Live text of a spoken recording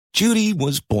Judy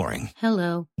was boring.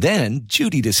 Hello. Then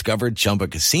Judy discovered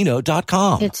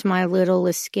ChumbaCasino.com. It's my little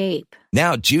escape.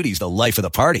 Now Judy's the life of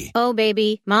the party. Oh,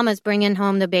 baby, mama's bringing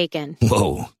home the bacon.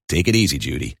 Whoa, take it easy,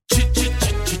 Judy.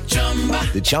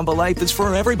 The Chumba life is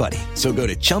for everybody. So go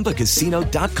to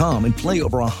ChumbaCasino.com and play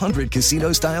over 100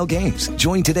 casino-style games.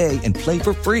 Join today and play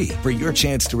for free for your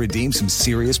chance to redeem some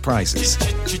serious prizes.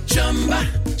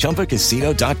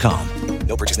 ChumbaCasino.com.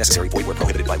 No purchase necessary. Void where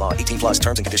prohibited by law. 18 plus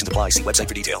terms and conditions apply. See website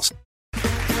for details.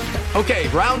 Okay,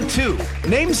 round two.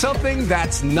 Name something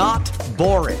that's not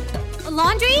boring. A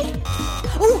laundry?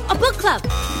 Ooh, a book club.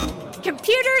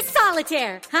 Computer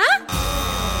solitaire, huh?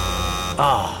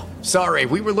 Ah, sorry,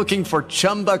 we were looking for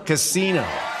Chumba Casino.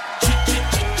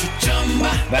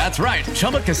 That's right,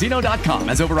 ChumbaCasino.com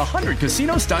has over 100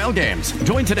 casino-style games.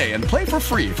 Join today and play for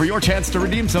free for your chance to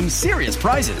redeem some serious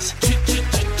prizes.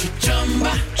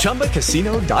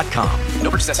 ChumbaCasino.com. No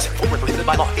purchase necessary. Void where prohibited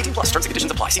by law. 18 plus terms and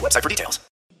conditions apply. See website for details.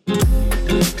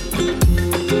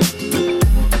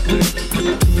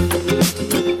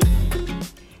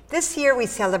 This year we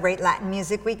celebrate Latin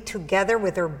Music Week together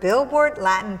with our Billboard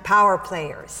Latin Power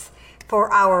Players.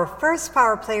 For our first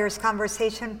Power Players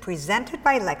conversation presented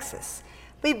by Lexus,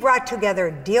 we brought together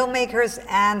deal makers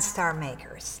and star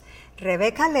makers.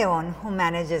 Rebecca Leon, who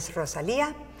manages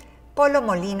Rosalía, Polo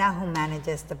Molina, who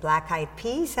manages the Black Eyed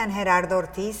Peas and Gerardo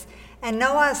Ortiz, and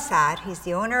Noah Assad, he's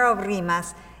the owner of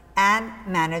Rimas and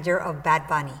manager of Bad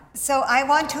Bunny. So I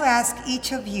want to ask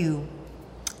each of you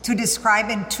to describe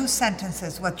in 2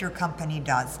 sentences what your company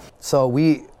does. So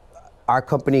our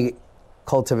company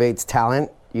cultivates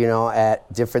talent,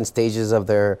 at different stages of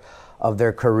their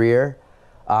career.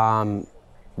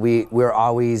 We're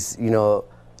always,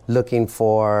 looking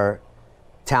for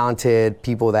talented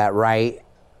people that write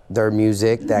their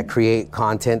music, that create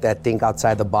content, that think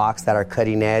outside the box, that are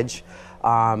cutting edge.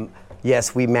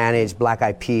 Yes, we manage Black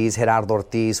Eyed Peas, Gerardo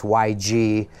Ortiz,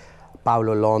 YG,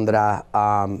 Pablo Londra.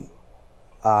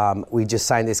 We just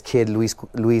signed this kid, Luis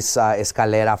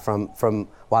Escalera from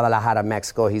Guadalajara,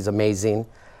 Mexico. He's amazing.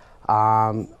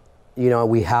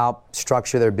 We help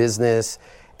structure their business,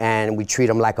 and we treat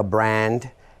them like a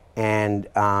brand, and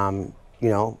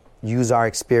use our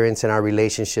experience and our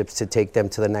relationships to take them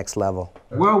to the next level.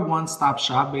 We're a one-stop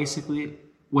shop, basically.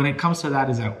 When it comes to that,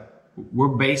 is that we're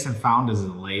based and found as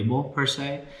a label, per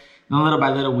se. And little by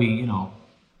little, we,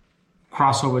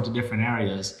 cross over to different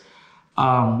areas.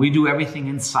 We do everything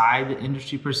inside the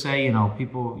industry, per se.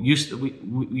 People we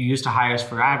used to hire us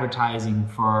for advertising,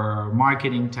 for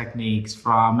marketing techniques,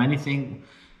 from anything.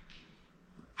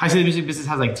 I say the music business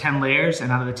has like 10 layers,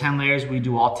 and out of the 10 layers, we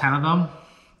do all 10 of them.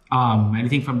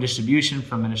 Anything from distribution,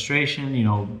 from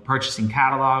administration, purchasing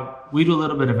catalog. We do a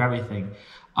little bit of everything,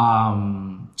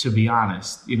 to be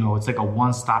honest. It's like a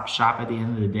one-stop shop at the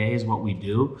end of the day is what we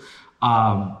do.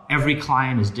 Every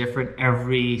client is different.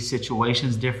 Every situation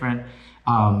is different.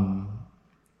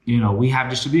 We have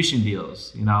distribution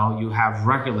deals, you have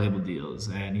record label deals,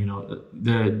 and,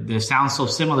 they sound so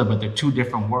similar, but they're two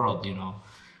different worlds,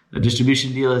 The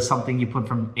distribution deal is something you put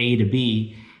from A to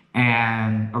B,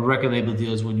 and a record label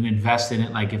deal is when you invest in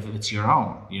it, like if it's your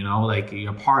own, like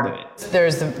you're part of it.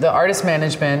 There's the artist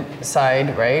management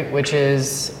side, right, which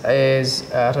is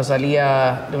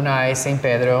Rosalía, Lunay, St.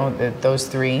 Pedro, those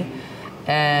 3.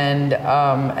 And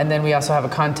then we also have a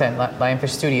content,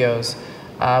 Lionfish Studios,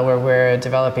 where we're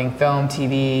developing film,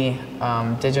 TV,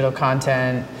 digital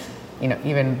content,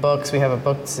 even books. We have a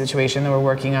book situation that we're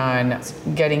working on,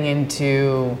 getting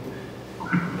into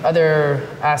other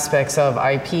aspects of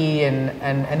IP and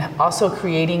also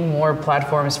creating more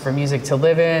platforms for music to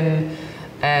live in,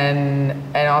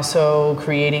 and also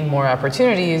creating more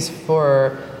opportunities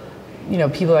for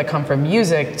people that come from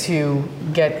music to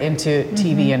get into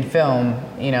TV and film,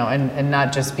 and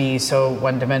not just be so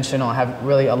one-dimensional, have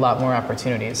really a lot more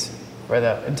opportunities for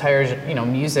the entire,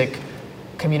 music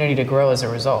community to grow as a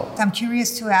result. I'm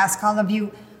curious to ask all of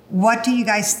you, what do you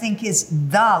guys think is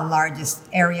the largest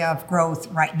area of growth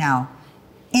right now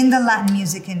in the Latin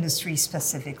music industry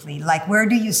specifically? Like, where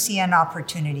do you see an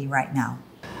opportunity right now?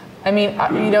 I mean,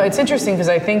 it's interesting because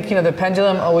I think, the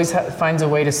pendulum always finds a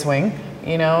way to swing,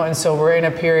 and so we're in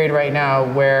a period right now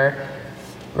where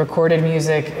recorded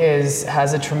music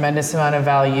has a tremendous amount of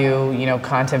value.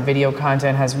 Video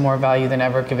content has more value than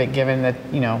ever, given that,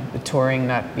 the touring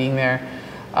not being there.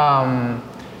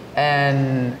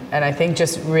 And I think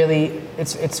just really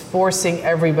it's forcing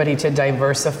everybody to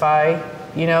diversify,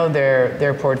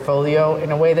 their portfolio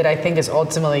in a way that I think is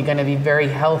ultimately going to be very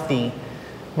healthy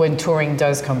when touring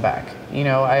does come back.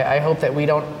 I hope that we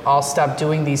don't all stop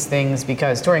doing these things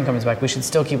because touring comes back. We should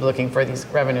still keep looking for these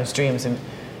revenue streams and,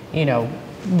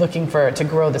 looking to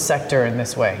grow the sector in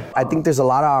this way? I think there's a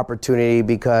lot of opportunity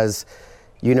because,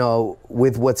 you know,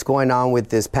 with what's going on with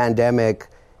this pandemic,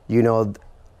 you know,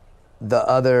 the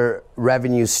other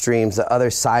revenue streams, the other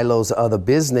silos of the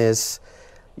business,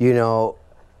 you know,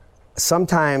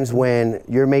 sometimes when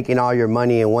you're making all your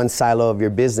money in one silo of your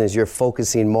business, you're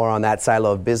focusing more on that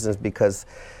silo of business because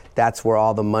that's where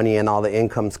all the money and all the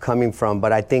income's coming from.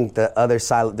 But I think the other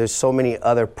silo, there's so many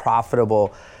other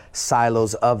profitable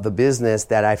silos of the business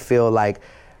that I feel like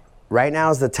right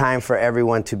now is the time for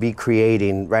everyone to be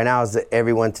creating. Right now is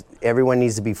everyone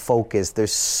needs to be focused.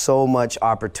 There's so much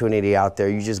opportunity out there.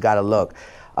 You just got to look.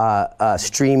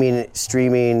 Streaming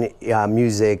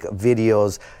music,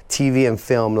 videos, TV and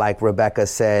film, like Rebecca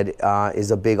said,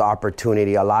 is a big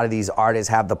opportunity. A lot of these artists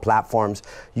have the platforms.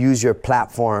 Use your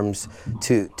platforms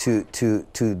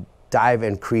to dive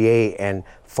and create and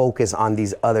focus on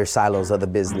these other silos of the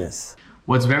business.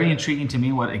 What's very intriguing to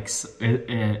me,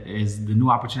 is the new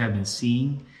opportunity I've been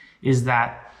seeing, is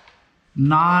that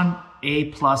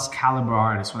non-A+ caliber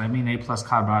artists. When I mean A+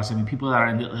 caliber artists, I mean people that are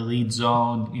in the elite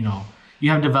zone. You know, you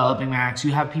have developing acts.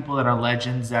 You have people that are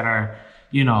legends that are,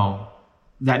 you know,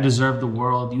 that deserve the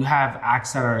world. You have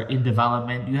acts that are in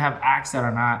development. You have acts that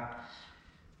are not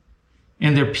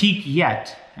in their peak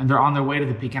yet, and they're on their way to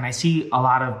the peak. And I see a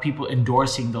lot of people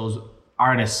endorsing those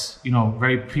artists, you know,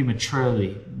 very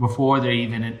prematurely before they're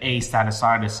even an A status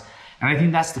artist. And I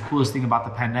think that's the coolest thing about the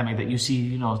pandemic, that you see,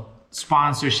 you know,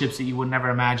 sponsorships that you would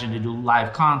never imagine to do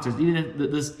live concerts,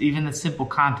 even the simple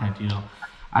content, you know.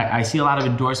 I see a lot of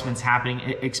endorsements happening,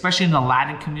 especially in the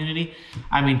Latin community.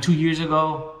 I mean, 2 years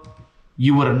ago,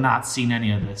 you would have not seen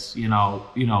any of this, you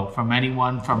know, from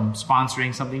anyone, from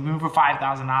sponsoring something, even for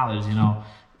 $5,000,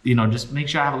 you know, just make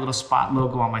sure I have a little spot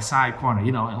logo on my side corner,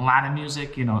 you know, in Latin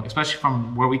music, you know, especially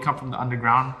from where we come from, the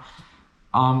underground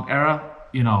era,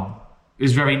 you know,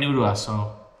 is very new to us.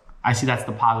 So I see that's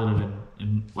the positive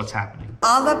in what's happening.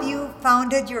 All of you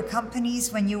founded your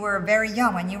companies when you were very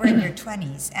young, when you were in your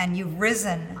 20s, and you've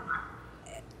risen,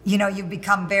 you know, you've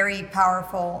become very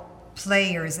powerful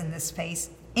players in this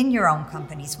space in your own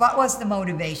companies. What was the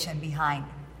motivation behind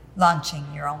launching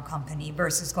your own company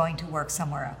versus going to work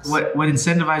somewhere else? What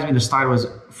incentivized me to start was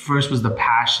the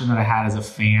passion that I had as a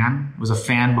fan. I was a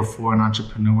fan before an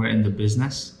entrepreneur in the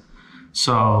business.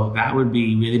 So that would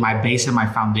be really my base and my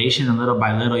foundation. And little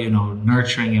by little, you know,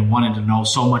 nurturing and wanting to know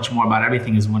so much more about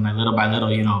everything is when little by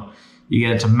little, you know, you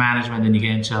get into management, then you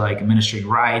get into like administrative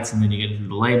rights, and then you get into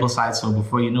the label side. So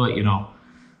before you knew it, you know,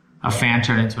 a fan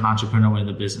turned into an entrepreneur in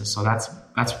the business. So that's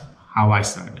how I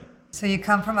started. So you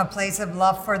come from a place of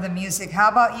love for the music. How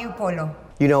about you, Polo?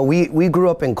 You know, we grew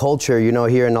up in culture, you know,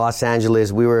 here in Los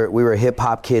Angeles. We were hip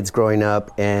hop kids growing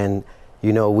up, and,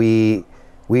 you know, we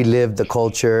lived the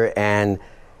culture. And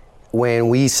when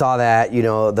we saw that, you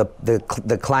know,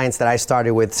 the clients that I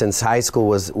started with since high school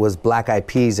was Black Eyed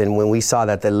Peas, and when we saw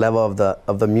that the level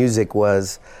of the music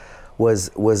was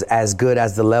as good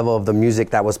as the level of the music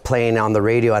that was playing on the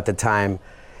radio at the time,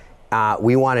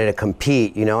 we wanted to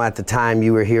compete. You know, at the time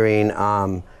you were hearing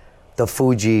the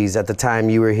Fugees. At the time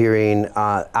you were hearing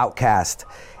Outkast,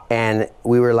 and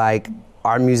we were like,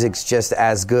 our music's just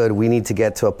as good. We need to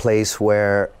get to a place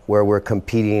where we're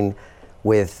competing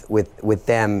with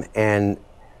them. And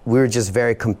we were just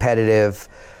very competitive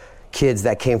kids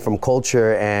that came from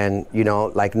culture. And, you know,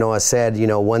 like Noah said, you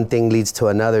know, one thing leads to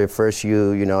another. First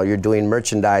you know, you're doing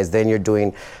merchandise, then you're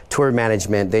doing tour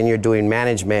management, then you're doing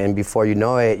management, and before you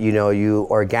know it, you know, you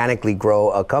organically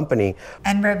grow a company.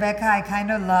 And Rebecca, I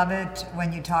kind of love it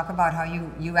when you talk about how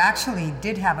you actually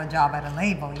did have a job at a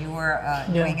label. You were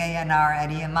doing A&R at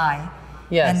EMI.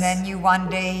 Yes. And then one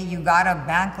day you got a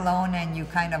bank loan and you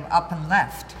kind of up and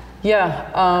left.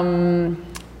 Yeah,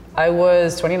 I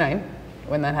was 29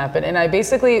 when that happened, and I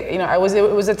basically, you know, it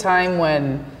was a time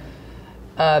when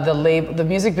the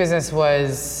music business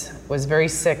was very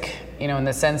sick, you know, in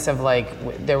the sense of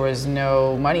like there was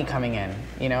no money coming in,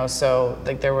 you know, so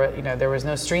like there was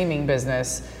no streaming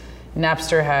business.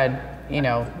 Napster had, you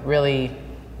know, really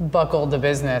buckled the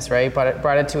business, right?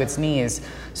 Brought it to its knees.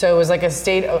 So it was like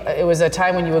it was a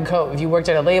time when you would go, if you worked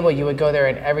at a label, you would go there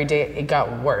and every day it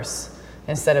got worse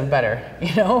instead of better,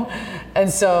 you know? And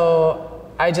so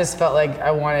I just felt like I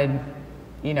wanted,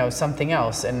 you know, something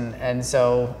else. And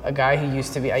so a guy who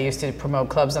I used to promote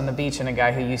clubs on the beach, and a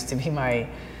guy who used to be my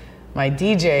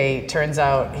DJ, turns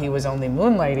out he was only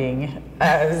moonlighting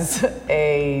as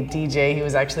a DJ. He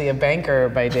was actually a banker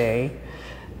by day.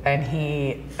 And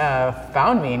he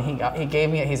found me, and he gave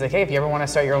me, he's like, hey, if you ever want to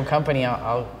start your own company,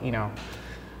 I'll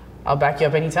back you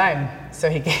up anytime. So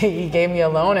he gave me a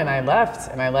loan, and I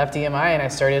left EMI, and I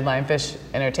started Lionfish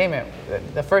Entertainment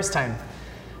the first time.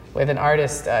 with an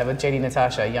artist, with JD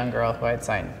Natasha, a young girl who I had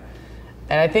signed.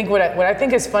 And I think what I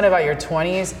think is fun about your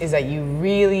 20s is that you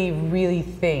really, really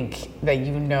think that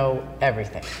you know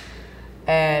everything.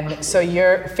 And so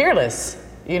you're fearless,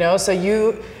 you know, so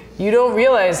you don't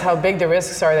realize how big the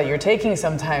risks are that you're taking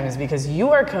sometimes because you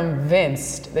are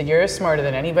convinced that you're smarter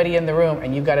than anybody in the room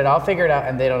and you've got it all figured out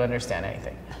and they don't understand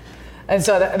anything. And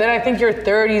so then I think your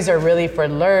 30s are really for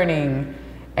learning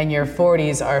and your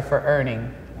 40s are for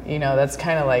earning. You know, that's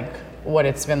kind of like what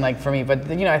it's been like for me. But,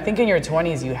 you know, I think in your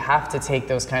 20s, you have to take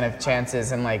those kind of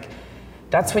chances. And like,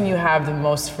 that's when you have the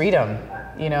most freedom.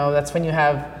 You know, that's when you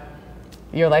have,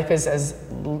 your life is as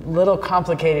little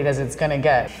complicated as it's going to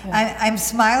get. I'm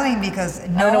smiling because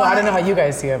Noah... I don't know how you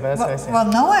guys see it, but that's what I see. Well,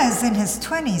 Noah is in his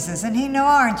 20s, isn't he, Noah?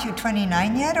 Aren't you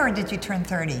 29 yet, or did you turn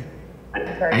 30?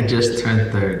 I just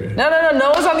turned 30. No,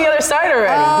 Noah's on the other side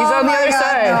already. He's on the other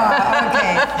side.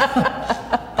 Okay.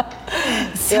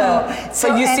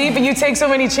 But you take so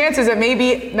many chances that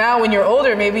maybe now when you're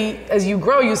older, maybe as you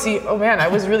grow, you see, oh man, I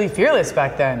was really fearless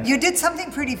back then. You did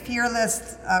something pretty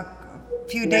fearless a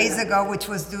few days ago, which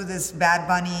was do this Bad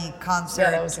Bunny concert.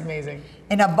 Yeah, that was amazing.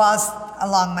 In a bus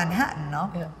along Manhattan,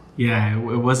 no? Yeah,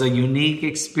 it was a unique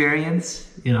experience.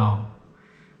 You know,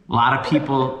 a lot of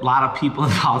people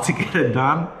involved to get it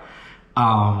done.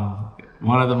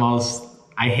 One of the most,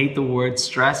 I hate the word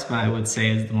stress, but I would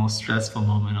say is the most stressful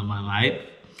moment of my life.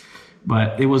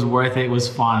 But it was worth it. It was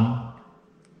fun.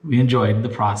 We enjoyed the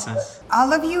process.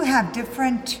 All of you have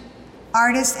different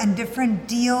artists and different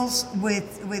deals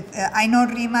with I know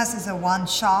Rimas is a one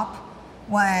shop,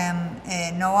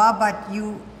 Noah, but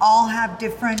you all have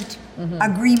different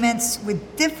agreements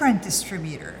with different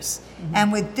distributors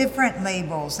and with different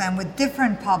labels and with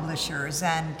different publishers.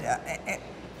 And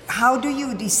how do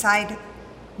you decide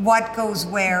what goes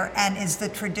where? And is the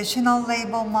traditional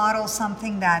label model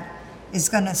something that is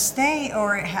going to stay,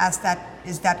 or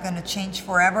is that going to change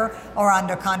forever? Or on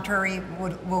the contrary,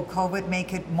 will COVID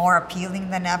make it more appealing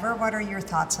than ever? What are your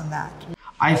thoughts on that?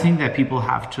 I think that people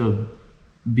have to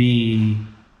be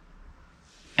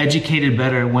educated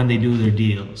better when they do their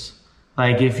deals.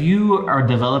 Like if you are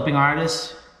developing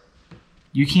artists,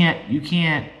 you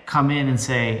can't come in and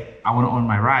say, I want to own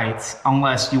my rights,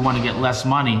 unless you want to get less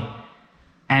money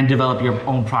and develop your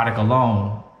own product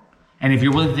alone. And if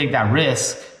you're willing to take that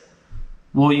risk,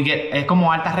 well, you get como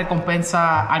alta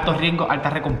recompensa, alto riesgo, alta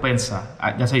recompensa.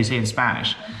 That's how you say it in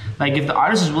Spanish. Like if the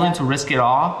artist is willing to risk it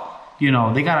all, you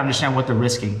know, they got to understand what they're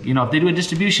risking. You know, if they do a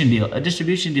distribution deal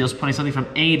is putting something from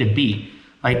A to B,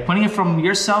 like putting it from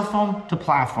your cell phone to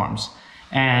platforms.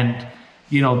 And,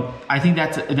 you know, I think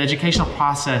that the educational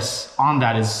process on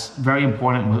that is very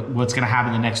important. What's going to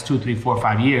happen in the next 2, 3, 4,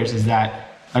 5 years is that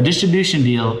a distribution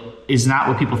deal is not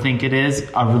what people think it is.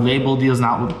 A label deal is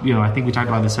not what, you know, I think we talked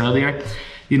about this earlier.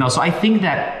 You know, so I think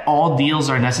that all deals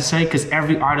are necessary because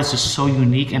every artist is so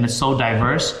unique and it's so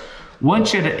diverse.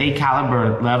 Once you're at an A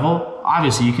caliber level,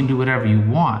 obviously you can do whatever you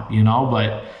want, you know,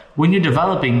 but when you're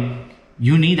developing,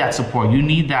 you need that support. You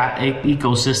need that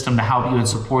ecosystem to help you and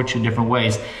support you in different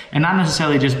ways. And not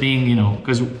necessarily just being, you know,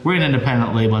 because we're an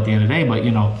independent label at the end of the day, but,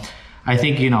 you know, I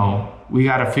think, you know, we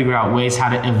got to figure out ways how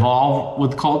to evolve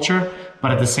with culture,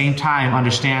 but at the same time,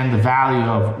 understand the value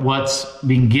of what's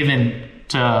being given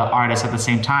to artists at the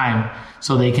same time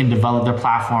so they can develop their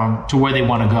platform to where they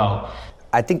want to go.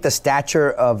 I think the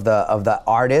stature of the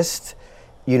artist,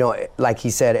 you know, like he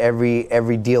said,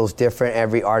 every deal is different,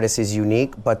 every artist is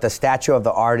unique, but the stature of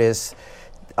the artist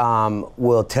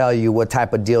will tell you what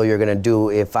type of deal you're going to do.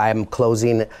 If I'm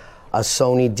closing a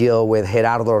Sony deal with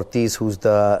Gerardo Ortiz, who's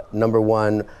the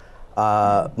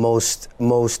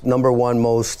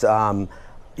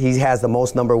he has the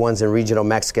most number ones in regional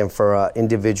Mexican for an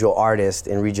individual artist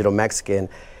in regional Mexican.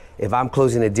 If I'm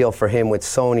closing a deal for him with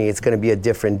Sony, it's going to be a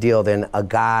different deal than a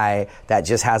guy that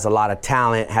just has a lot of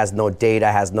talent, has no data,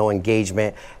 has no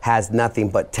engagement, has nothing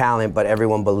but talent, but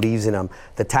everyone believes in him.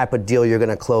 The type of deal you're going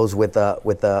to close with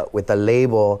a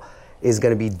label is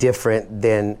going to be different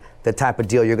than the type of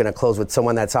deal you're going to close with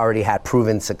someone that's already had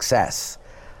proven success.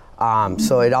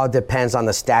 So it all depends on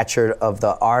the stature of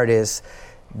the artist.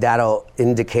 That'll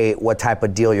indicate what type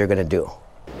of deal you're going to do.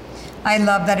 I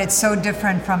love that it's so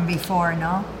different from before,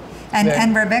 no?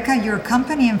 And Rebecca, your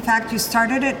company, in fact, you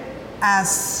started it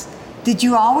as, did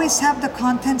you always have the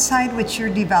content side which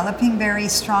you're developing very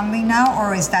strongly now, or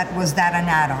was that an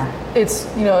add-on? It's,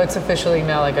 you know, it's officially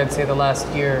now, like I'd say the last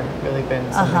year really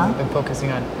been something I've been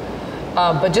focusing on.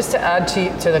 But just to add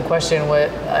to the question, what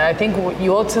I think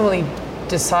you ultimately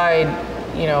decide,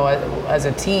 you know, as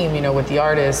a team, you know, with the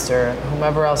artist or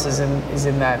whomever else is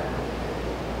in that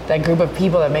group of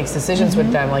people that makes decisions with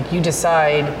them, like you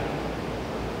decide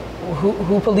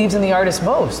who believes in the artist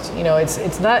most. You know,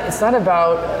 it's not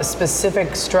about a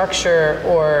specific structure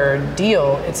or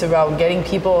deal. It's about getting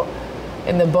people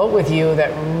in the boat with you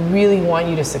that really want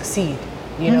you to succeed.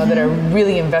 You know, that are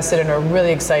really invested and are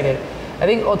really excited. I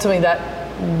think ultimately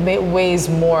that weighs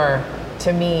more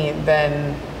to me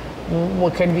than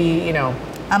what could be, you know,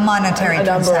 a monetary a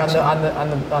number transaction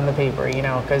on the paper. You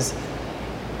know, because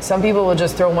some people will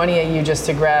just throw money at you just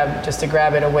to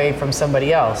grab it away from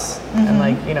somebody else, and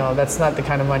like, you know, that's not the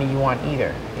kind of money you want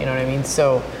either. You know what I mean?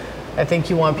 So I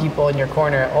think you want people in your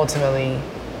corner ultimately,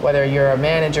 whether you're a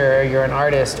manager or you're an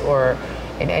artist or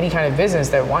in any kind of business,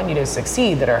 that want you to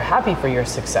succeed, that are happy for your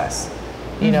success,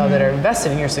 you know, that are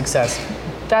invested in your success.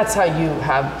 That's how you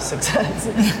have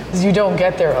success. You don't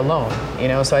get there alone, you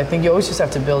know? So I think you always just have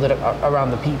to build it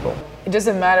around the people. It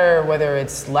doesn't matter whether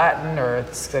it's Latin or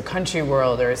it's the country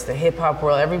world or it's the hip hop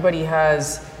world. Everybody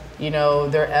has, you know,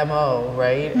 their MO,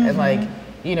 right? And like,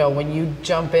 you know, when you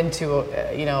jump into,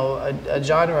 you know, a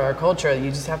genre or culture, you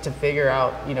just have to figure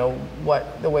out, you know,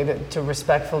 what the way to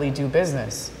respectfully do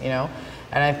business, you know?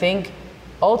 And I think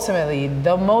ultimately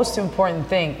the most important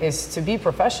thing is to be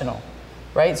professional,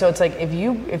 right? So it's like if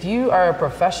you are a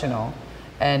professional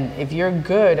and if you're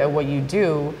good at what you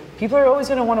do, people are always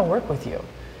going to want to work with you.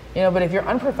 You know, but if you're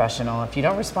unprofessional, if you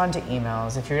don't respond to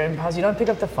emails, if you're in pause, you don't pick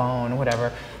up the phone,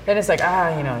 whatever, then it's like,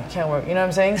 you know, you can't work. You know what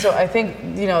I'm saying? So I think,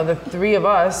 you know, the three of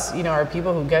us, you know, are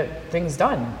people who get things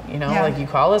done. You know, like you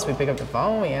call us, we pick up the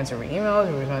phone, we answer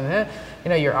emails, we respond to that. You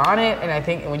know, you're on it. And I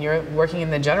think when you're working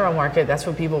in the general market, that's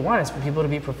what people want, is for people to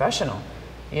be professional.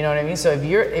 You know what I mean? So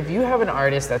if you have an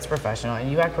artist that's professional and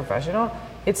you act professional,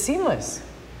 it's seamless.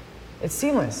 It's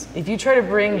seamless. If you try to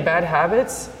bring bad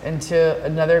habits into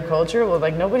another culture, well,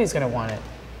 like, nobody's gonna want it.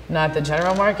 Not the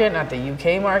general market, not the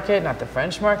UK market, not the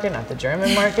French market, not the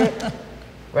German market,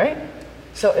 right?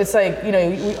 So it's like, you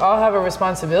know, we all have a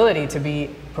responsibility to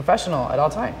be professional at all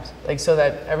times, like, so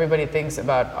that everybody thinks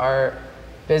about our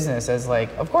business as like,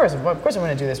 of course I'm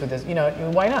gonna do this with this, you know,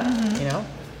 why not, you know?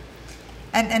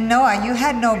 And Noah, you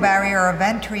had no barrier of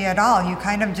entry at all. You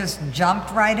kind of just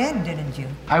jumped right in, didn't you?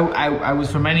 I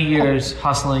was for many years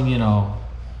hustling, you know,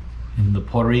 in the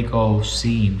Puerto Rico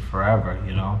scene forever,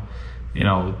 you know,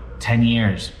 10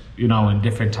 years, you know, in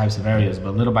different types of areas.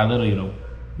 But little by little, you know,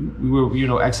 we were, you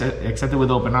know, accepted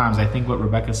with open arms. I think what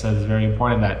Rebecca said is very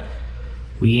important, that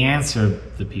we answer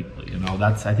the people, you know.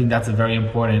 I think that's a very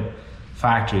important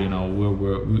factor, you know.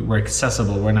 We're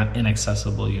accessible, we're not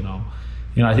inaccessible, you know.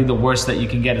 You know, I think the worst that you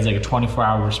can get is like a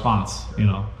 24-hour response, you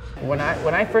know. When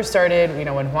I first started, you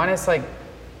know, when Juanes like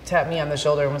tapped me on the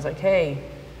shoulder and was like, hey,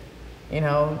 you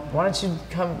know, why don't you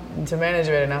come to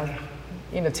management? And I was,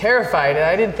 you know, terrified, and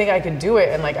I didn't think I could do it.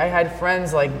 And like, I had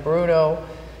friends like Bruno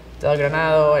Del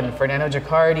Granado and Fernando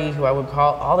Giacardi, who I would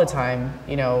call all the time,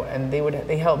 you know, and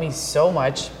they helped me so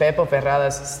much. Pepo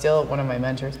Ferradas is still one of my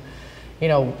mentors. You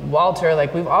know, Walter,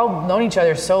 like, we've all known each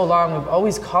other so long. We've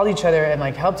always called each other and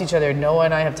like helped each other. Noah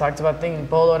and I have talked about things.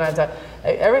 Polo and I have talked.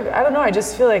 I don't know. I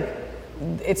just feel like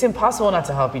it's impossible not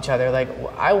to help each other. Like,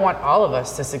 I want all of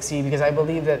us to succeed because I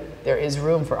believe that there is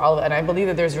room for all of it, and I believe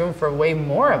that there's room for way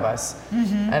more of us.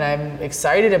 And I'm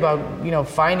excited about, you know,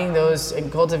 finding those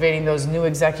and cultivating those new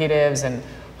executives, and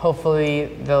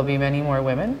hopefully there'll be many more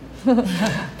women.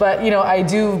 But, you know, I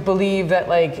do believe that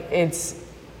like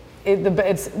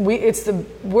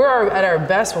we're at our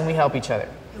best when we help each other.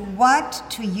 What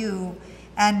to you,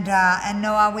 and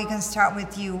Noah, we can start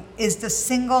with you, is the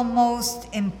single most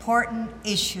important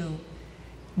issue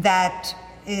that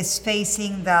is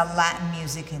facing the Latin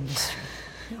music industry?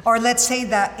 Or let's say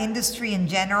the industry in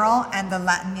general and the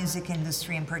Latin music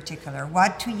industry in particular.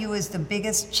 What to you is the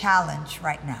biggest challenge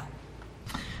right now?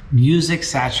 Music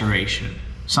saturation.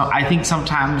 So I think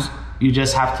sometimes you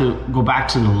just have to go back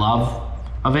to the love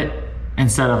of it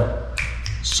instead of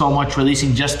so much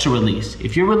releasing just to release.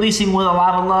 If you're releasing with a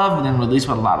lot of love, then release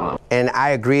with a lot of love. And I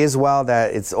agree as well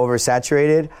that it's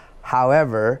oversaturated.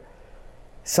 However,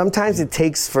 sometimes it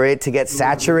takes for it to get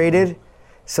saturated.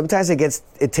 Sometimes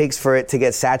it takes for it to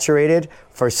get saturated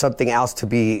for something else to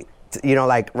be, you know,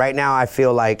 like right now I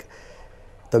feel like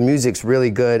the music's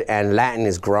really good and Latin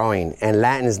is growing and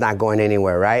Latin is not going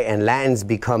anywhere, right? And Latin's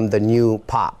become the new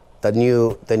pop, the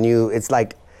new,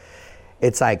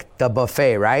 it's like the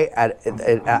buffet, right?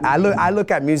 I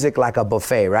look at music like a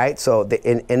buffet, right? So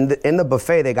in the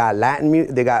buffet, they got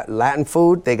Latin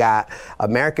food, they got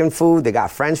American food, they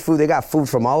got French food, they got food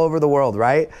from all over the world,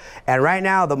 right? And right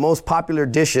now, the most popular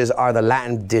dishes are the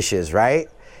Latin dishes, right?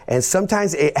 And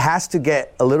sometimes it has to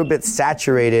get a little bit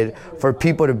saturated for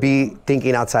people to be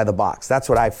thinking outside the box. That's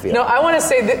what I feel. No, I want to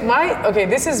say that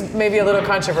this is maybe a little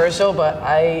controversial, but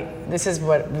this is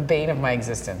what the bane of my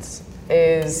existence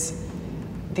is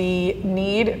the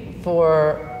need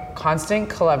for constant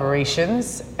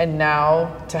collaborations, and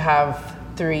now to have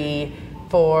 3,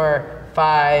 4,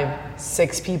 5,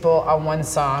 6 people on one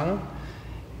song,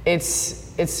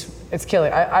 it's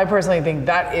killing. I personally think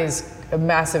that is a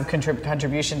massive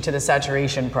contribution to the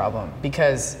saturation problem,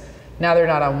 because now they're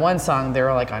not on one song,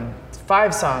 they're like on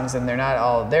 5 songs, and they're not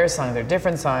all their songs, they're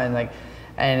different songs,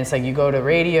 and it's like you go to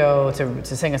radio to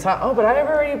sing a song. Oh, but I'm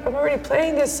already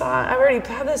playing this song. I already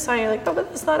have this song. You're like, oh, but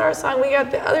that's not our song. We got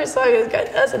the other song. It's got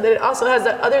us, and then it also has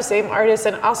that other same artist,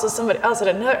 and also somebody else and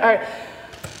another art.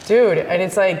 Dude, and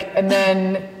it's like, and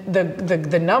then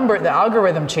the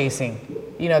algorithm chasing.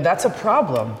 That's a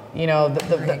problem.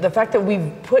 The fact that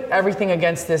we've put everything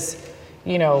against this,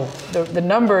 the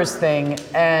numbers thing,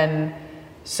 and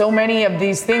so many of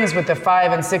these things with the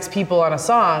 5 and 6 people on a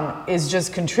song is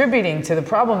just contributing to the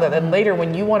problem that then later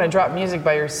when you want to drop music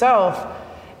by yourself,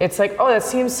 it's like, oh, that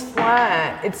seems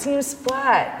flat. It seems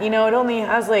flat. It only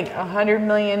has like 100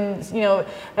 million, and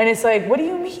it's like, what do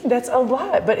you mean? That's a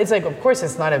lot. But it's like, of course,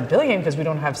 it's not a billion because we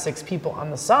don't have 6 people on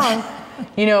the song,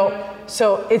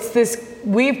 So it's this,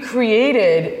 we've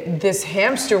created this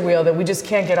hamster wheel that we just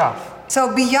can't get off.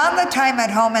 So beyond the time at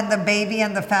home and the baby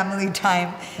and the family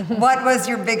time, what was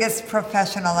your biggest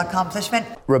professional accomplishment?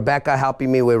 Rebecca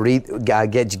helping me with get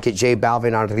J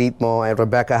Balvin on Ritmo, and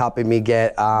Rebecca helping me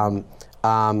get Ozuna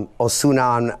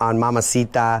on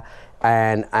Mamacita,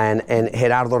 and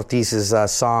Gerardo Ortiz's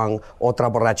song Otra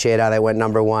Borrachera that went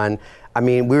 #1. I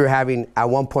mean, we were having, at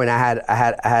one point I had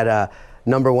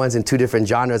 #1s in 2 different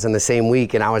genres in the same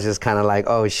week, and I was just kind of like,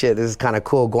 oh shit, this is kind of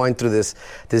cool going through this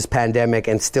pandemic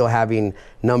and still having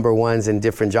 #1s in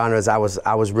different genres. I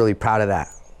was really proud of that.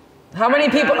 How many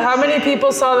people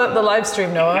saw the live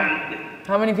stream, Noah?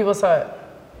 How many people saw it?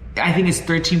 I think it's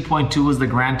 13.2 was the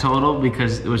grand total,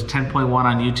 because it was 10.1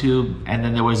 on YouTube, and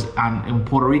then there was in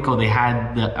Puerto Rico they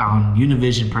had the on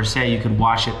Univision per se, you could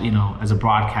watch it as a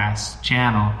broadcast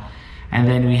channel, and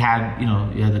then we had you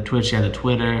had the Twitch, you had the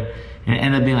Twitter, and it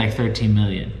ended up being like 13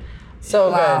 million.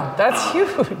 So wow. Good. That's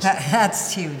huge.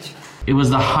 That's huge. It was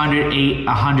the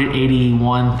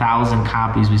 181,000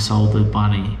 copies we sold with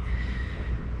Bunny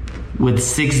with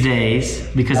 6 days,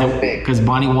 because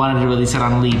Bunny wanted to release it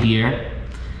on a leap year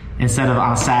instead of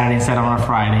on a Saturday, instead of on a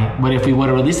Friday. But if we would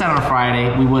have released that on a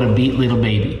Friday, we would have beat Little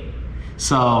Baby.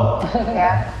 So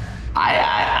yeah.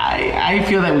 I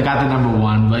feel that we got the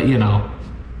 #1, but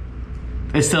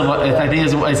it's still, I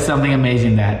think it's something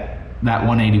amazing that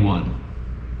 181.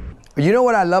 You know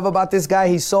what I love about this guy?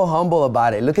 He's so humble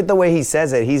about it. Look at the way he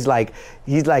says it. He's kind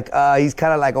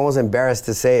of like almost embarrassed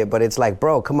to say it, but it's like,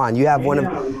 bro, come on. You have one of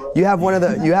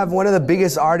the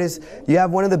biggest artists. You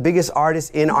have one of the biggest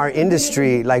artists in our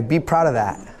industry. Like, be proud of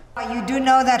that. You do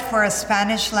know that for a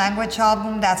Spanish language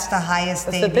album, that's the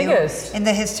highest debut in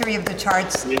the history of the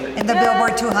charts in the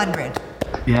Billboard 200.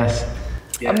 Yes.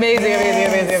 Amazing.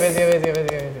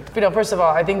 First of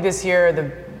all, I think this year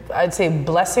I'd say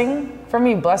blessing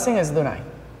is Lunay.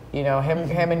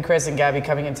 Him and Chris and Gabby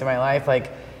coming into my life,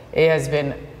 like, it has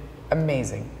been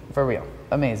amazing, for real,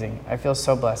 amazing. I feel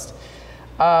so blessed.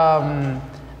 I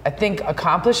think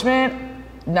accomplishment,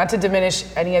 not to diminish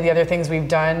any of the other things we've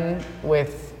done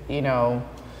with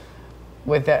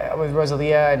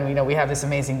Rosalia, and we have this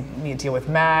amazing deal with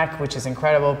Mac, which is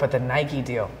incredible, but the Nike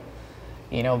deal,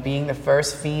 being the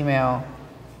first female,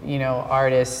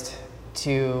 artist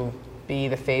to be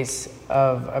the face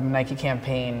of a Nike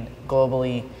campaign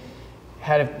globally.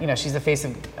 She's the face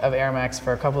of Air Max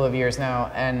for a couple of years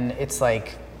now, and it's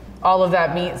like all of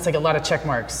that it's like a lot of check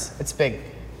marks. It's big,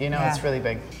 It's really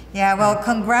big. Yeah, well,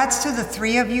 congrats to the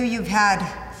 3 of you. You've had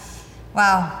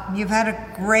a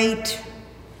great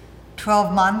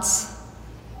 12 months.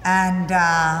 And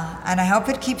I hope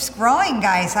it keeps growing,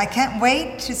 guys. I can't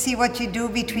wait to see what you do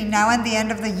between now and the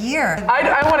end of the year.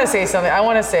 I want to say something. I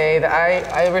want to say that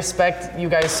I respect you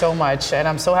guys so much, and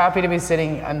I'm so happy to be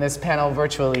sitting on this panel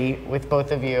virtually with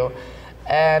both of you.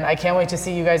 And I can't wait to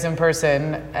see you guys in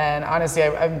person. And honestly,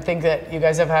 I think that you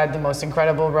guys have had the most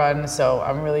incredible run, so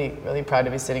I'm really, really proud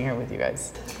to be sitting here with you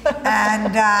guys.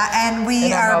 And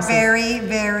we are very,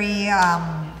 very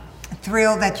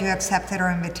thrilled that you accepted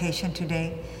our invitation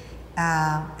today.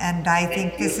 And I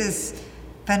think this is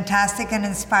fantastic and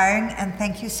inspiring. And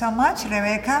thank you so much,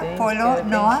 Rebecca, Polo,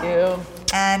 Noah. Thank you.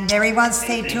 And everyone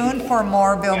stay tuned for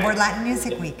more Billboard Latin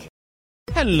Music Week.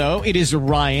 Hello, it is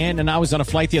Ryan, and I was on a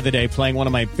flight the other day playing one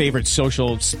of my favorite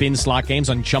social spin slot games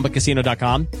on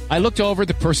ChumbaCasino.com. I looked over at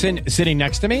the person sitting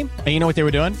next to me, and you know what they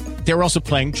were doing? They were also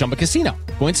playing Chumba Casino.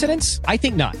 Coincidence? I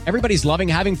think not. Everybody's loving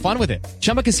having fun with it.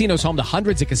 Chumba Casino is home to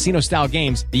hundreds of casino-style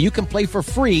games that you can play for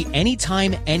free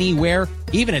anytime, anywhere,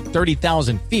 even at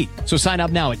 30,000 feet. So sign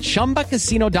up now at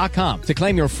ChumbaCasino.com to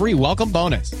claim your free welcome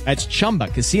bonus. That's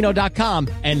ChumbaCasino.com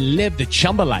and live the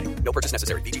Chumba life. No purchase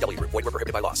necessary. VGW. Void where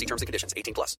prohibited by law. See terms and conditions.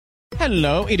 18+.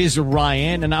 Hello, it is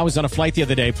Ryan, and I was on a flight the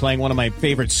other day playing one of my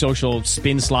favorite social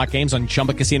spin slot games on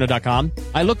ChumbaCasino.com.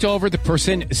 I looked over at the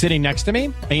person sitting next to me,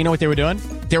 and you know what they were doing?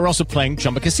 They were also playing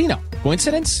Chumba Casino.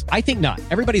 Coincidence? I think not.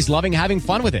 Everybody's loving having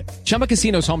fun with it. Chumba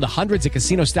Casino is home to hundreds of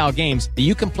casino-style games that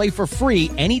you can play for free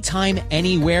anytime,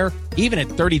 anywhere, even at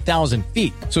 30,000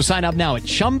 feet. So sign up now at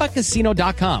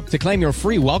ChumbaCasino.com to claim your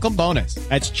free welcome bonus.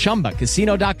 That's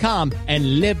ChumbaCasino.com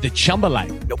and live the Chumba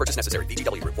life. No purchase necessary.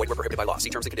 VGW. Void where prohibited by law. See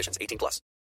terms and conditions. 18+.